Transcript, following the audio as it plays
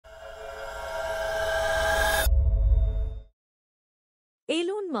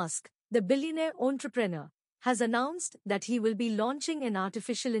Elon Musk, the billionaire entrepreneur, has announced that he will be launching an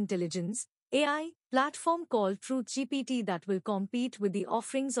artificial intelligence (AI) platform called TruthGPT that will compete with the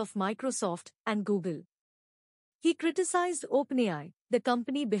offerings of Microsoft and Google. He criticized OpenAI, the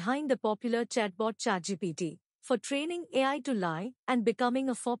company behind the popular chatbot ChatGPT, for training AI to lie and becoming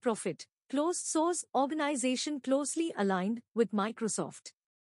a for-profit, closed-source organization closely aligned with Microsoft.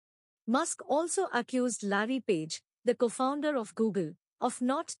 Musk also accused Larry Page, the co-founder of Google, of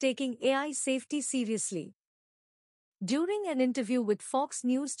not taking AI safety seriously. During an interview with Fox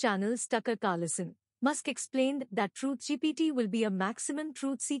News Channel's Tucker Carlson, Musk explained that TruthGPT will be a maximum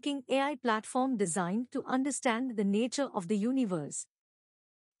truth-seeking AI platform designed to understand the nature of the universe.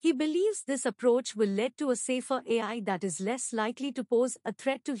 He believes this approach will lead to a safer AI that is less likely to pose a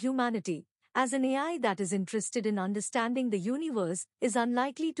threat to humanity, as an AI that is interested in understanding the universe is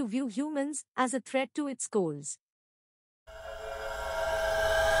unlikely to view humans as a threat to its goals.